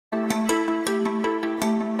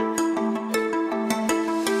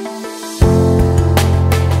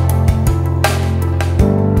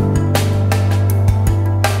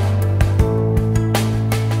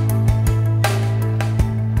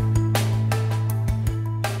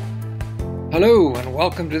Hello and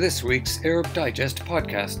welcome to this week's Arab Digest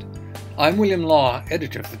podcast. I'm William Law,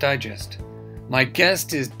 editor of the Digest. My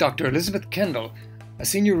guest is Dr. Elisabeth Kendall, a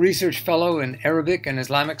senior research fellow in Arabic and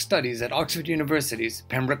Islamic studies at Oxford University's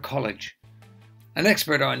Pembroke College. An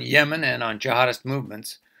expert on Yemen and on jihadist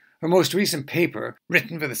movements, her most recent paper,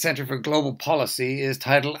 written for the Center for Global Policy, is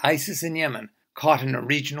titled ISIS in Yemen, Caught in a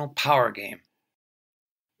Regional Power Game.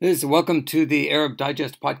 Liz, welcome to the Arab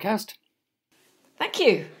Digest podcast. Thank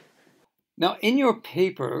you. Now, in your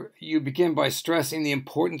paper, you begin by stressing the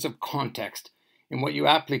importance of context in what you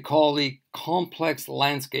aptly call the complex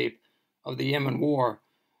landscape of the Yemen war.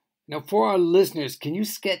 Now, for our listeners, can you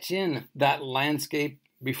sketch in that landscape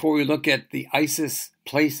before we look at the ISIS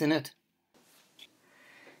place in it?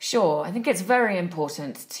 Sure. I think it's very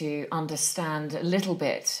important to understand a little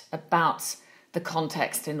bit about the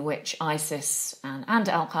context in which ISIS and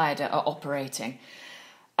Al-Qaeda are operating.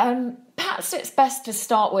 Perhaps it's best to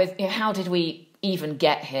start with, how did we even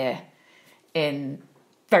get here in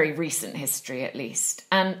very recent history, at least?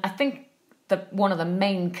 And I think that one of the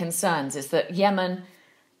main concerns is that Yemen,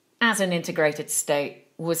 as an integrated state,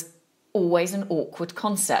 was always an awkward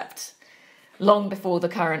concept, long before the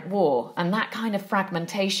current war. And that kind of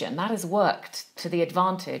fragmentation, that has worked to the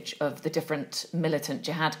advantage of the different militant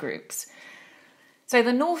jihad groups. So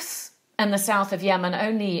the north and the south of Yemen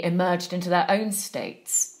only emerged into their own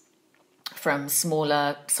states from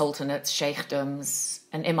smaller sultanates, sheikhdoms,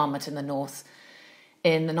 and imamate in the north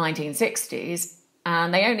in the 1960s,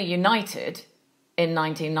 and they only united in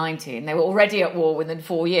 1919. They were already at war within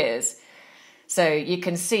 4 years. So you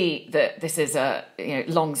can see that this is a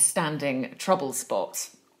long-standing trouble spot.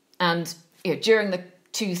 And during the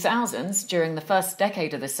 2000s, during the first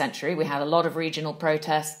decade of the century, we had a lot of regional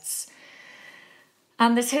protests.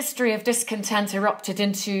 And this history of discontent erupted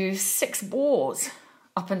into 6 wars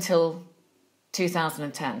up until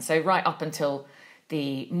 2010. So right up until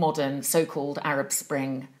the modern so-called Arab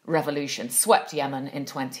Spring Revolution swept Yemen in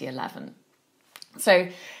 2011. So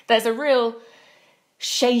there's a real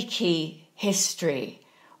shaky history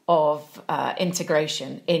of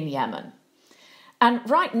integration in Yemen. And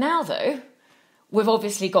right now, though, we've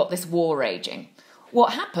obviously got this war raging.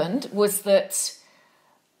 What happened was that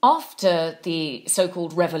after the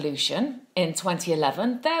so-called revolution in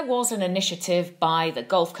 2011, there was an initiative by the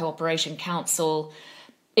Gulf Cooperation Council.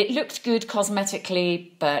 It looked good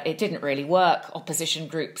cosmetically, but it didn't really work. Opposition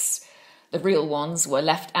groups, the real ones, were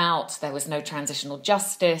left out. There was no transitional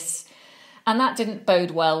justice. And that didn't bode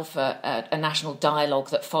well for a national dialogue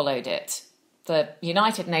that followed it. The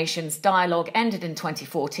United Nations dialogue ended in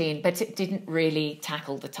 2014, but it didn't really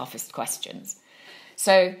tackle the toughest questions.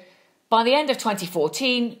 So by the end of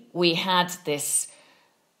 2014, we had this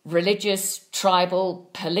religious, tribal,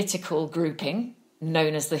 political grouping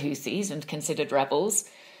known as the Houthis and considered rebels,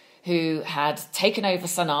 who had taken over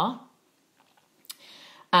Sana'a.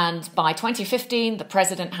 And by 2015, the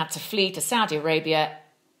president had to flee to Saudi Arabia,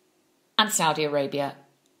 and Saudi Arabia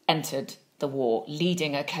entered the war,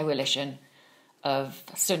 leading a coalition of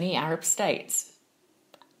Sunni Arab states.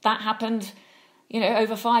 That happened,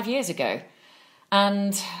 over 5 years ago.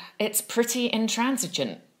 And it's pretty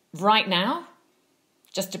intransigent. Right now,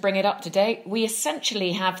 just to bring it up to date, we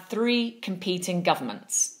essentially have 3 competing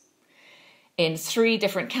governments in 3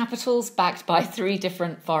 different capitals backed by 3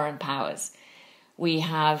 different foreign powers. We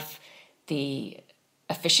have the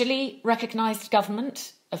officially recognised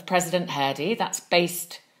government of President Hadi, that's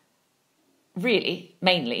based really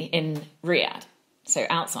mainly in Riyadh, so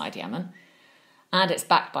outside Yemen, and it's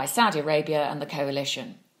backed by Saudi Arabia and the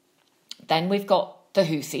coalition. Then we've got the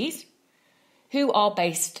Houthis, who are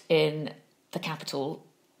based in the capital,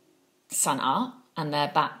 Sana'a, and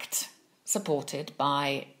they're supported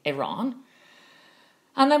by Iran.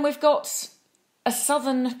 And then we've got a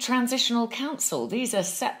Southern Transitional Council. These are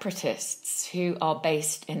separatists who are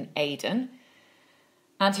based in Aden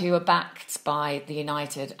and who are backed by the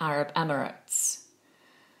United Arab Emirates.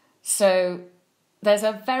 So there's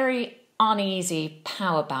a very uneasy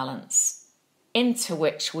power balance into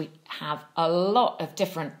which we have a lot of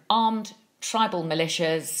different armed tribal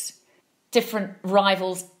militias, different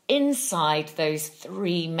rivals inside those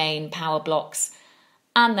 3 main power blocks.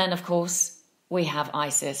 And then, of course, we have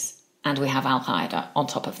ISIS and we have Al-Qaeda on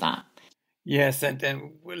top of that. Yes, and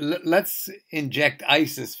let's inject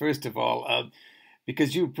ISIS, first of all,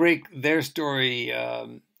 because you break their story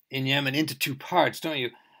in Yemen into 2 parts, don't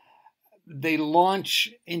you? They launch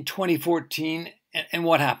in 2014, and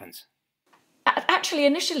what happens? Actually,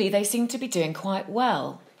 initially, they seem to be doing quite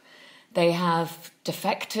well. They have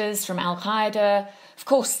defectors from Al-Qaeda. Of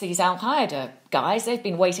course, these Al-Qaeda guys, they've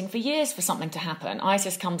been waiting for years for something to happen.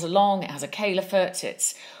 ISIS comes along, it has a caliphate,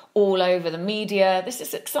 it's all over the media. This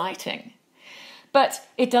is exciting. But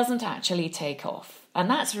it doesn't actually take off. And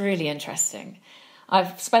that's really interesting.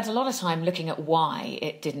 I've spent a lot of time looking at why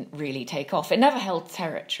it didn't really take off. It never held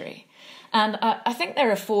territory. And I think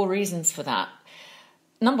there are 4 reasons for that.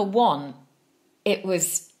 Number 1, it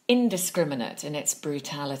was indiscriminate in its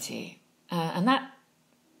brutality. And that,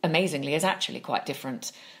 amazingly, is actually quite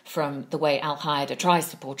different from the way Al-Qaeda tries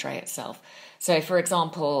to portray itself. So, for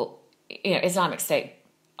example, Islamic State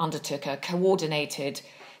undertook a coordinated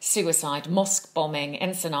suicide mosque bombing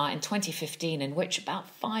in Sana'a in 2015 in which about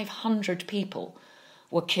 500 people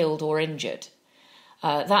were killed or injured.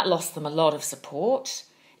 That lost them a lot of support,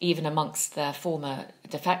 even amongst their former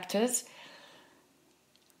defectors.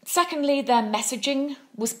 Secondly, their messaging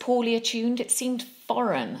was poorly attuned. It seemed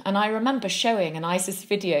foreign. And I remember showing an ISIS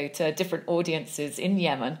video to different audiences in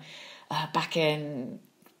Yemen back in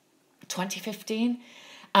 2015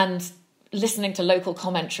 and listening to local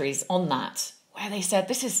commentaries on that, where they said,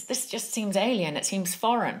 this just seems alien, it seems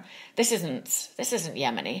foreign. This isn't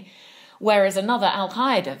Yemeni. Whereas another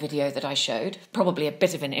Al-Qaeda video that I showed, probably a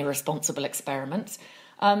bit of an irresponsible experiment,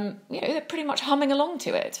 they're pretty much humming along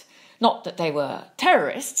to it. Not that they were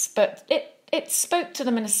terrorists, but it spoke to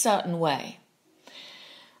them in a certain way.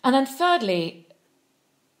 And then thirdly,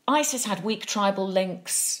 ISIS had weak tribal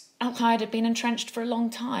links. Al-Qaeda had been entrenched for a long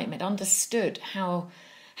time. It understood how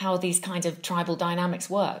these kinds of tribal dynamics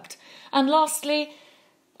worked. And lastly,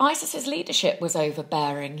 ISIS's leadership was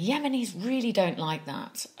overbearing. Yemenis really don't like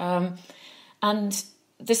that. And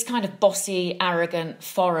this kind of bossy, arrogant,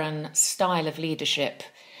 foreign style of leadership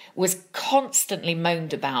was constantly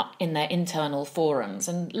moaned about in their internal forums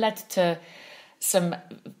and led to some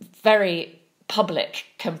very public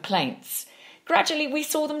complaints. Gradually, we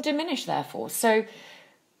saw them diminish, therefore. So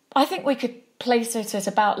I think we could place it at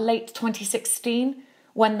about late 2016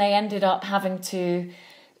 when they ended up having to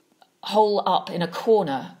hole up in a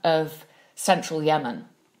corner of central Yemen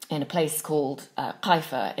in a place called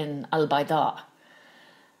Haifa in Al-Baida.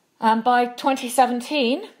 And by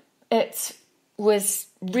 2017, it was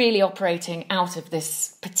really operating out of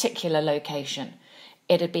this particular location.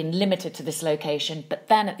 It had been limited to this location, but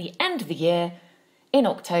then at the end of the year, in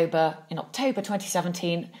October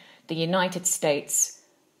 2017, the United States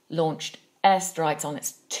launched airstrikes on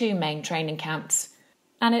its 2 main training camps,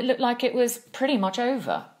 and it looked like it was pretty much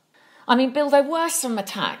over. I mean, Bill, there were some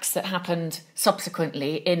attacks that happened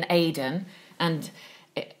subsequently in Aden and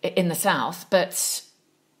in the south, but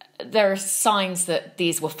there are signs that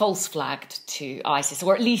these were false flagged to ISIS,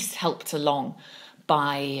 or at least helped along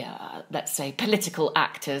by, let's say, political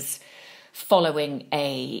actors following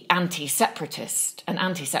an anti-separatist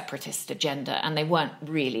agenda, and they weren't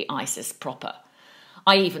really ISIS proper.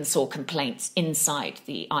 I even saw complaints inside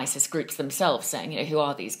the ISIS groups themselves saying, who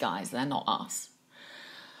are these guys? They're not us.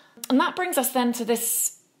 And that brings us then to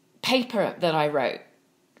this paper that I wrote.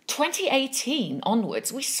 2018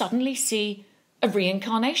 onwards, we suddenly see a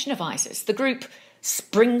reincarnation of ISIS. The group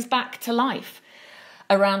springs back to life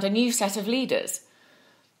around a new set of leaders.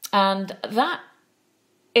 And that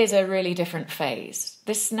is a really different phase.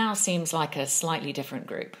 This now seems like a slightly different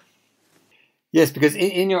group. Yes, because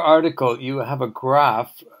in your article, you have a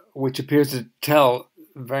graph which appears to tell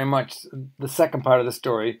very much the second part of the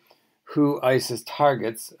story, who ISIS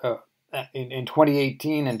targets. In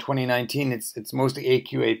 2018 and 2019, it's mostly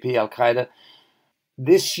AQAP, Al-Qaeda.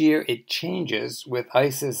 This year, it changes with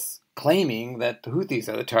ISIS claiming that the Houthis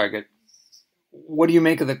are the target. What do you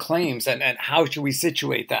make of the claims, and how should we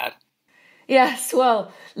situate that? Yes,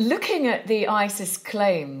 well, looking at the ISIS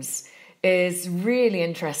claims is really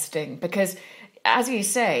interesting because, as you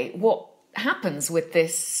say, what happens with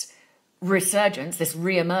this resurgence, this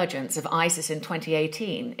re-emergence of ISIS in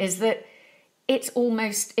 2018 is that it's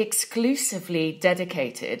almost exclusively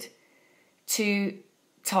dedicated to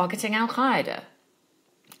targeting Al-Qaeda.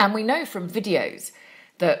 And we know from videos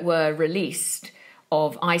that were released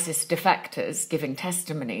of ISIS defectors giving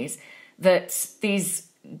testimonies that these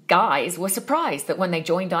guys were surprised that when they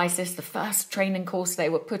joined ISIS, the first training course they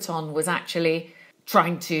were put on was actually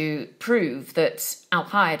trying to prove that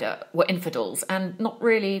Al-Qaeda were infidels and not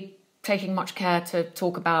really taking much care to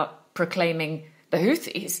talk about proclaiming the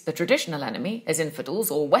Houthis, the traditional enemy, as infidels,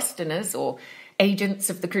 or Westerners or agents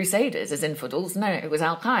of the Crusaders as infidels. No, it was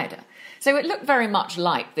Al-Qaeda. So it looked very much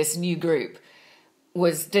like this new group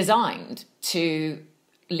was designed to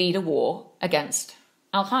lead a war against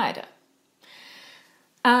Al-Qaeda.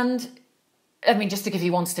 And, I mean, just to give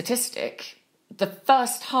you one statistic, the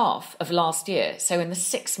first half of last year, so in the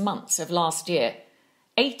 6 months of last year,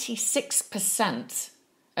 86%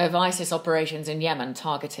 of ISIS operations in Yemen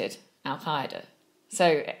targeted Al-Qaeda.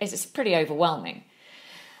 So it's pretty overwhelming.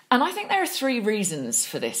 And I think there are three reasons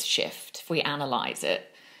for this shift, if we analyse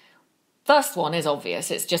it. First one is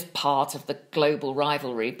obvious. It's just part of the global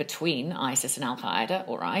rivalry between ISIS and al-Qaeda,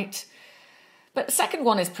 all right. But the second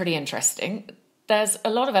one is pretty interesting. There's a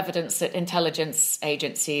lot of evidence that intelligence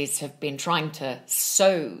agencies have been trying to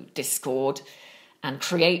sow discord and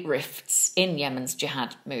create rifts in Yemen's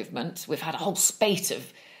jihad movement. We've had a whole spate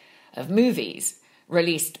of movies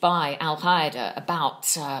released by al-Qaeda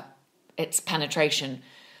about its penetration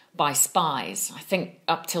by spies. I think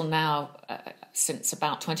up till now, since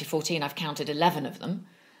about 2014, I've counted 11 of them.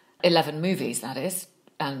 11 movies, that is,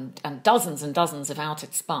 and dozens of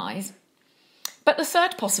outed spies. But the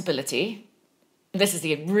third possibility, this is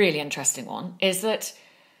the really interesting one, is that,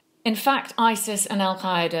 in fact, ISIS and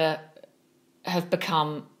al-Qaeda have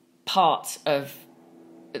become part of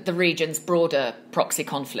the region's broader proxy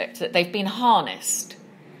conflict, that they've been harnessed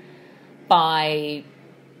by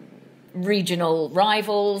regional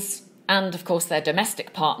rivals and, of course, their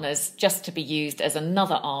domestic partners just to be used as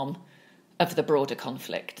another arm of the broader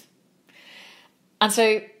conflict. And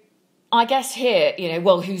so I guess here,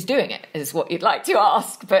 well, who's doing it is what you'd like to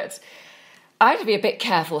ask, but I have to be a bit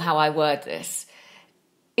careful how I word this.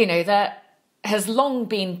 There has long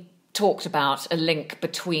been talked about a link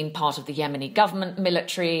between part of the Yemeni government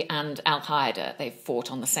military and al-Qaeda. They've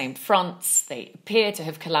fought on the same fronts. They appear to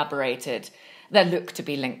have collaborated. There look to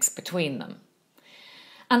be links between them.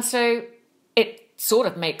 And so it sort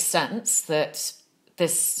of makes sense that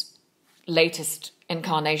this latest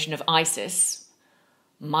incarnation of ISIS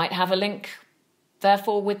might have a link,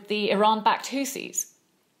 therefore, with the Iran-backed Houthis.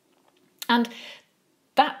 And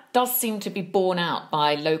that does seem to be borne out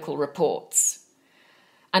by local reports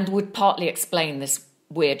and would partly explain this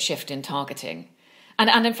weird shift in targeting.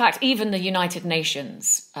 And in fact, even the United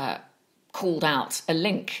Nations called out a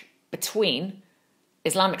link between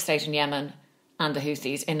Islamic State in Yemen and the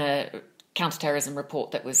Houthis in a counterterrorism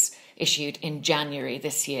report that was issued in January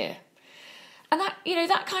this year. And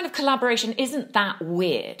that kind of collaboration isn't that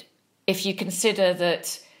weird if you consider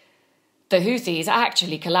that the Houthis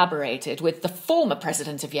actually collaborated with the former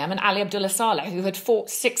president of Yemen, Ali Abdullah Saleh, who had fought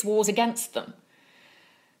 6 wars against them.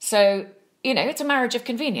 So, it's a marriage of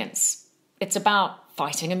convenience. It's about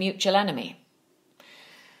fighting a mutual enemy.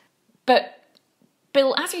 But,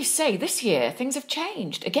 Bill, as you say, this year things have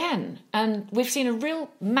changed again, and we've seen a real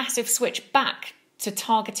massive switch back to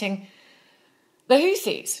targeting the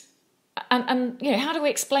Houthis. And how do we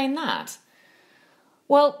explain that?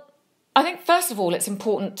 Well, I think, first of all, it's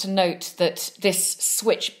important to note that this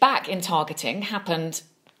switch back in targeting happened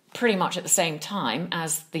pretty much at the same time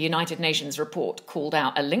as the United Nations report called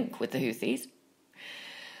out a link with the Houthis.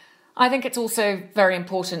 I think it's also very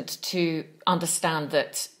important to understand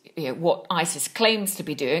that what ISIS claims to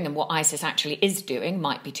be doing and what ISIS actually is doing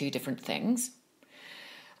might be two different things.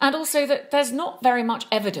 And also that there's not very much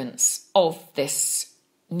evidence of this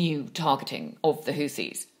new targeting of the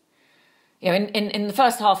Houthis. In the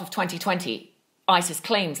first half of 2020, ISIS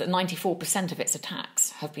claims that 94% of its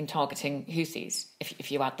attacks have been targeting Houthis,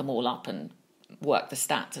 if you add them all up and work the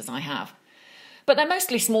stats as I have. But they're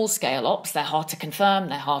mostly small-scale ops. They're hard to confirm,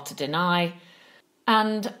 they're hard to deny.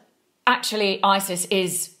 And actually, ISIS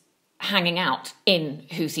is hanging out in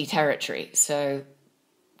Houthi territory, so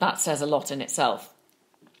that says a lot in itself.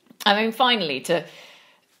 I mean, finally, to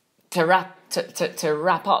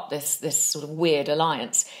wrap up this sort of weird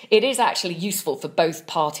alliance, it is actually useful for both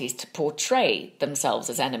parties to portray themselves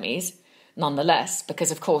as enemies, nonetheless,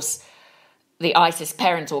 because, of course, the ISIS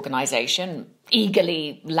parent organisation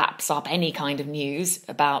eagerly laps up any kind of news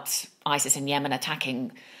about ISIS in Yemen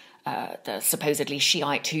attacking the supposedly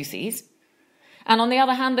Shiite Houthis. And on the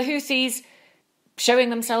other hand, the Houthis showing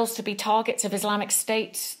themselves to be targets of Islamic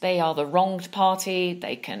State. They are the wronged party.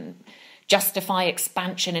 They can justify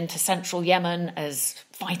expansion into central Yemen as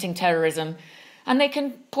fighting terrorism, and they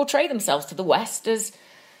can portray themselves to the West as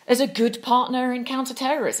a good partner in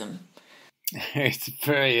counterterrorism. It's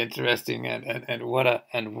very interesting, and what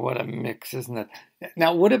a mix, isn't it?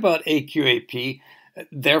 Now, what about AQAP?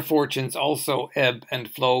 Their fortunes also ebb and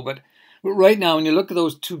flow, but right now, when you look at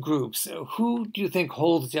those two groups, who do you think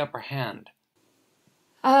holds the upper hand?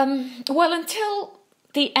 Well, until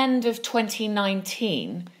the end of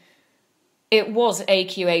 2019, it was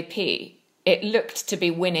AQAP. It looked to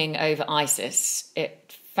be winning over ISIS.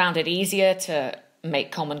 It found it easier to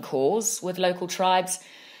make common cause with local tribes,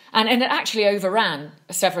 and it actually overran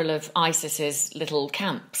several of ISIS's little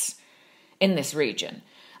camps in this region.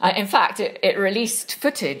 In fact, it released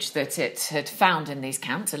footage that it had found in these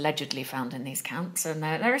camps, allegedly found in these camps, and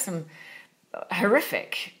there are some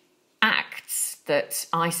horrific acts that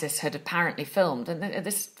ISIS had apparently filmed, and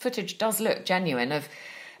this footage does look genuine, of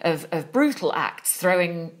of brutal acts,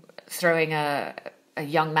 throwing a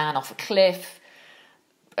young man off a cliff,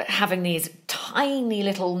 having these tiny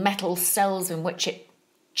little metal cells in which it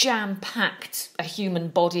jam-packed a human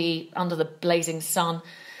body under the blazing sun.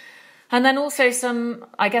 And then also some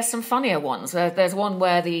funnier ones. There's one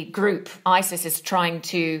where the group, ISIS, is trying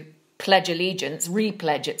to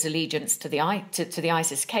repledge its allegiance to the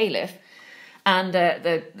ISIS caliph, and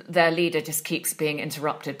their leader just keeps being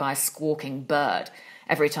interrupted by a squawking bird.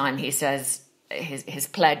 Every time he says his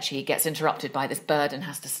pledge, he gets interrupted by this bird and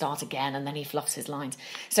has to start again, and then he fluffs his lines.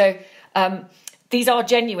 So these are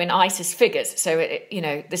genuine ISIS figures, so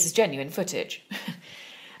this is genuine footage.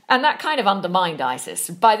 And that kind of undermined ISIS.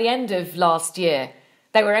 By the end of last year,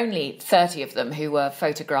 there were only 30 of them who were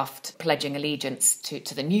photographed pledging allegiance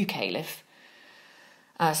to the new caliph.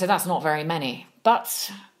 So that's not very many.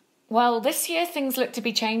 But, well, this year things look to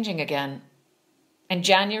be changing again. In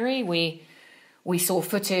January, we saw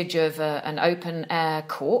footage of an open-air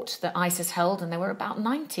court that ISIS held, and there were about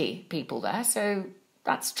 90 people there, so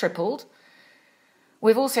that's tripled.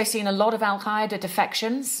 We've also seen a lot of al-Qaeda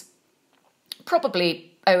defections, probably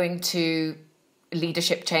owing to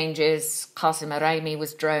leadership changes. Qasim Araimi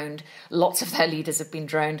was droned. Lots of their leaders have been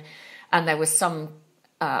droned. And there was some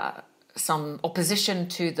opposition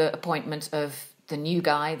to the appointment of the new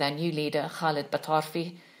guy, their new leader, Khalid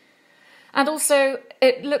Batarfi. And also,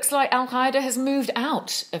 it looks like al-Qaeda has moved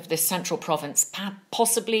out of this central province,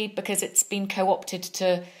 possibly because it's been co-opted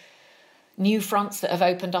to new fronts that have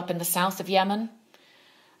opened up in the south of Yemen.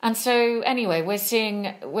 And so, anyway, we're seeing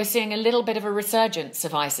a little bit of a resurgence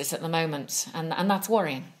of ISIS at the moment, and that's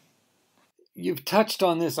worrying. You've touched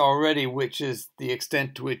on this already, which is the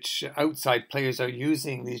extent to which outside players are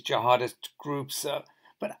using these jihadist groups.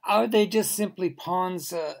 But are they just simply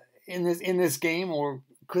pawns in this game, or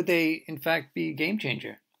could they, in fact, be a game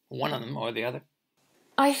changer, one of them or the other?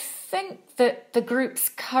 I think that the groups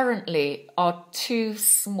currently are too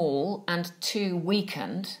small and too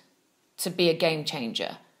weakened to be a game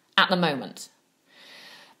changer at the moment.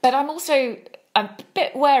 But I'm also a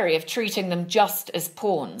bit wary of treating them just as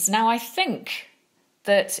pawns. Now, I think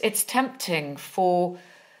that it's tempting for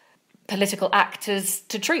political actors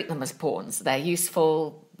to treat them as pawns. They're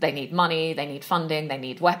useful, they need money, they need funding, they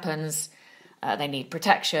need weapons, they need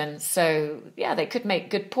protection. So, yeah, they could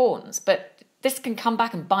make good pawns, but this can come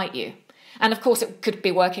back and bite you. And, of course, it could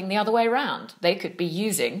be working the other way around. They could be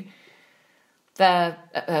using their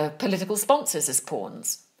political sponsors as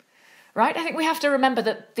pawns. Right? I think we have to remember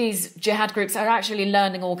that these jihad groups are actually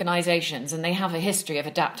learning organisations, and they have a history of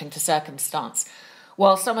adapting to circumstance.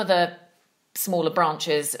 While some of the smaller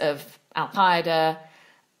branches of al-Qaeda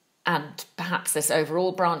and perhaps this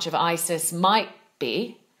overall branch of ISIS might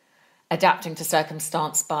be adapting to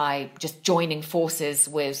circumstance by just joining forces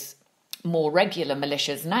with more regular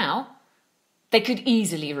militias now, they could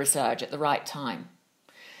easily resurge at the right time.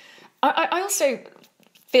 I also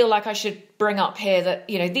feel like I should bring up here that,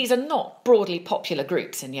 these are not broadly popular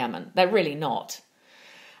groups in Yemen. They're really not.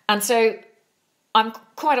 And so I'm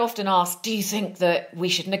quite often asked, do you think that we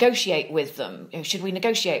should negotiate with them? Should we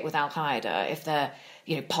negotiate with al-Qaeda if they're,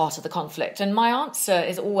 part of the conflict? And my answer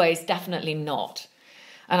is always definitely not.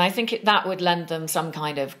 And I think that would lend them some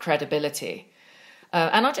kind of credibility.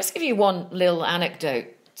 And I'll just give you one little anecdote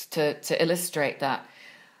to illustrate that.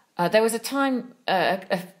 There was a time,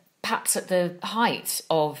 perhaps at the height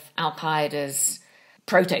of al-Qaeda's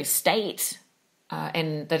proto-state,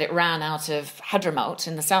 in that it ran out of Hadramaut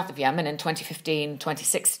in the south of Yemen in 2015,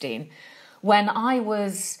 2016, when I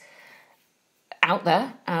was out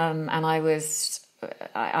there, and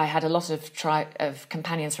I had a lot of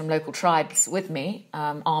companions from local tribes with me,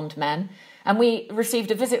 armed men, and we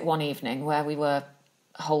received a visit one evening where we were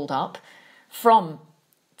holed up from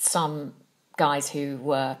some guys who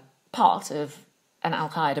were part of an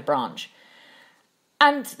al-Qaeda branch.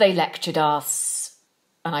 And they lectured us,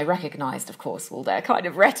 and I recognised, of course, all their kind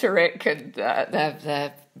of rhetoric and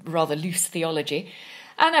their rather loose theology.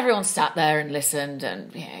 And everyone sat there and listened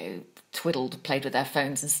and, played with their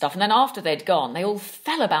phones and stuff. And then after they'd gone, they all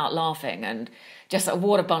fell about laughing and just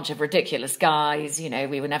what a bunch of ridiculous guys,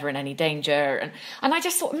 we were never in any danger. And I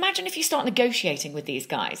just thought, imagine if you start negotiating with these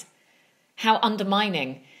guys, how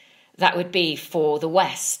undermining that would be for the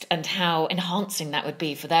West and how enhancing that would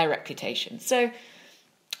be for their reputation. So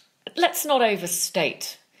let's not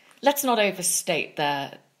overstate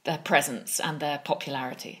their presence and their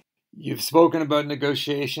popularity. You've spoken about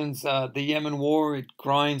negotiations. The Yemen war, it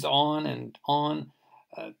grinds on and on.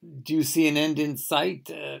 Do you see an end in sight?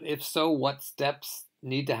 If so, what steps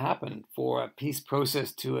need to happen for a peace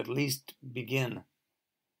process to at least begin?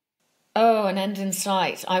 Oh, an end in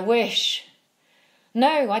sight. I wish.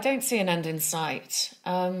 No, I don't see an end in sight.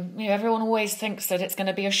 Everyone always thinks that it's going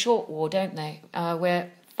to be a short war, don't they? We're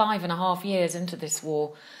 5.5 years into this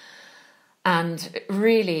war, and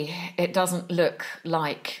really it doesn't look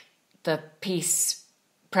like the peace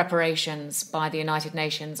preparations by the United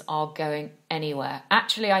Nations are going anywhere.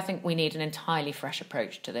 Actually, I think we need an entirely fresh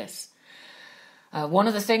approach to this. One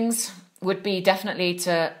of the things would be definitely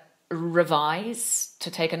to revise, to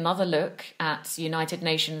take another look at United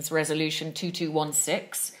Nations Resolution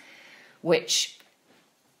 2216, which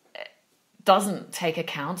doesn't take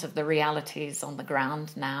account of the realities on the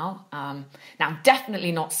ground now. Now,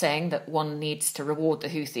 definitely not saying that one needs to reward the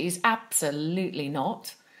Houthis, absolutely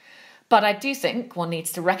not. But I do think one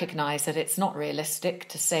needs to recognise that it's not realistic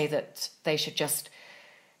to say that they should just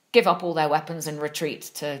give up all their weapons and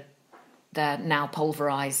retreat to their now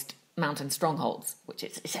pulverised mountain strongholds, which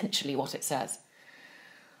is essentially what it says.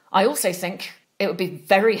 I also think it would be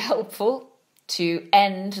very helpful to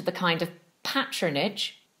end the kind of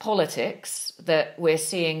patronage politics that we're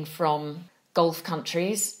seeing from Gulf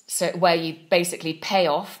countries, so where you basically pay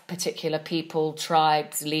off particular people,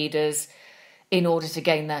 tribes, leaders in order to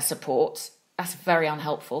gain their support. That's very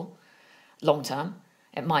unhelpful long term.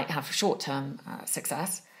 It might have short-term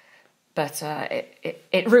success, but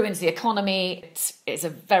it ruins the economy. It's a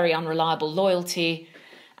very unreliable loyalty,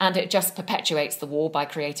 and it just perpetuates the war by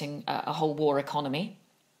creating a whole war economy.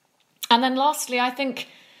 And then lastly, I think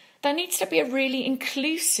there needs to be a really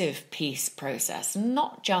inclusive peace process,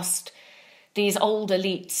 not just these old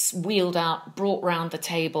elites wheeled out, brought round the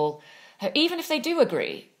table. Even if they do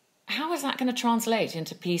agree, how is that going to translate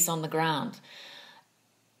into peace on the ground?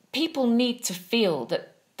 People need to feel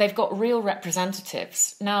that they've got real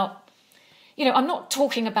representatives. Now, I'm not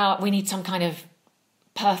talking about we need some kind of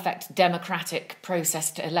perfect democratic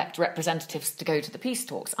process to elect representatives to go to the peace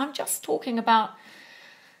talks. I'm just talking about,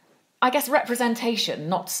 I guess, representation,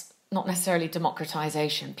 not necessarily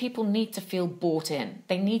democratization. People need to feel bought in.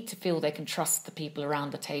 They need to feel they can trust the people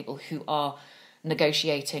around the table who are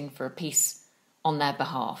negotiating for a peace on their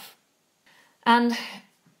behalf. And,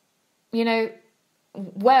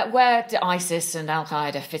 where do ISIS and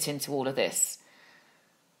Al-Qaeda fit into all of this?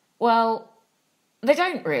 Well, they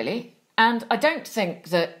don't really. And I don't think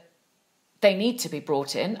that they need to be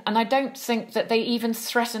brought in. And I don't think that they even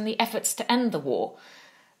threaten the efforts to end the war.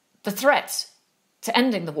 The threat to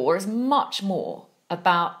ending the war is much more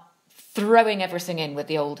about throwing everything in with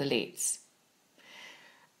the old elites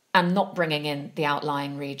and not bringing in the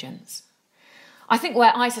outlying regions. I think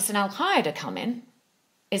where ISIS and Al-Qaeda come in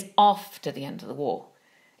is after the end of the war.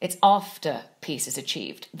 It's after peace is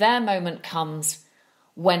achieved. Their moment comes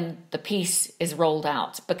when the peace is rolled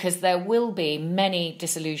out, because there will be many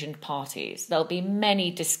disillusioned parties. There'll be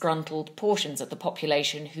many disgruntled portions of the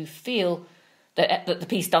population who feel that the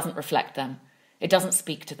peace doesn't reflect them. It doesn't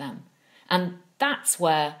speak to them. And that's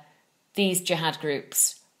where these jihad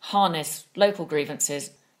groups harness local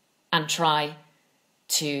grievances and try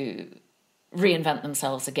to reinvent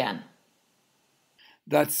themselves again.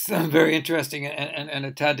 That's very interesting and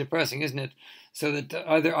a tad depressing, isn't it? So that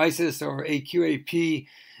either ISIS or AQAP,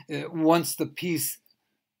 once the peace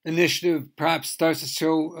initiative perhaps starts to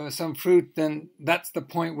show some fruit, then that's the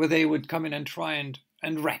point where they would come in and try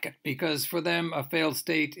and wreck it, because for them a failed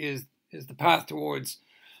state is the path towards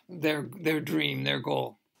their dream, their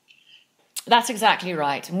goal. That's exactly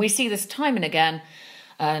right. And we see this time and again,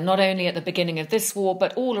 not only at the beginning of this war,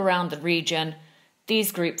 but all around the region.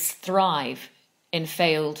 These groups thrive in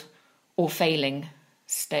failed or failing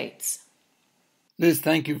states. Liz,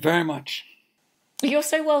 thank you very much. You're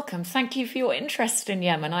so welcome. Thank you for your interest in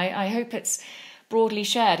Yemen. I hope it's broadly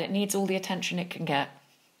shared. It needs all the attention it can get.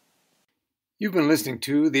 You've been listening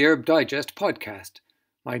to the Arab Digest podcast.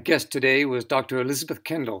 My guest today was Dr. Elisabeth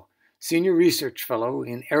Kendall, Senior Research Fellow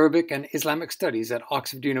in Arabic and Islamic Studies at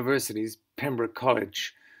Oxford University's Pembroke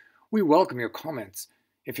College. We welcome your comments.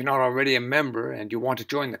 If you're not already a member and you want to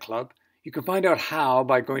join the club, you can find out how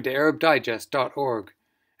by going to arabdigest.org.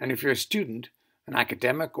 And if you're a student, an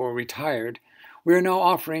academic, or retired, we are now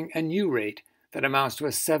offering a new rate that amounts to a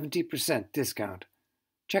 70% discount.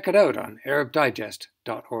 Check it out on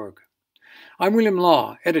arabdigest.org. I'm William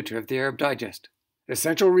Law, editor of the Arab Digest,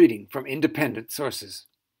 essential reading from independent sources.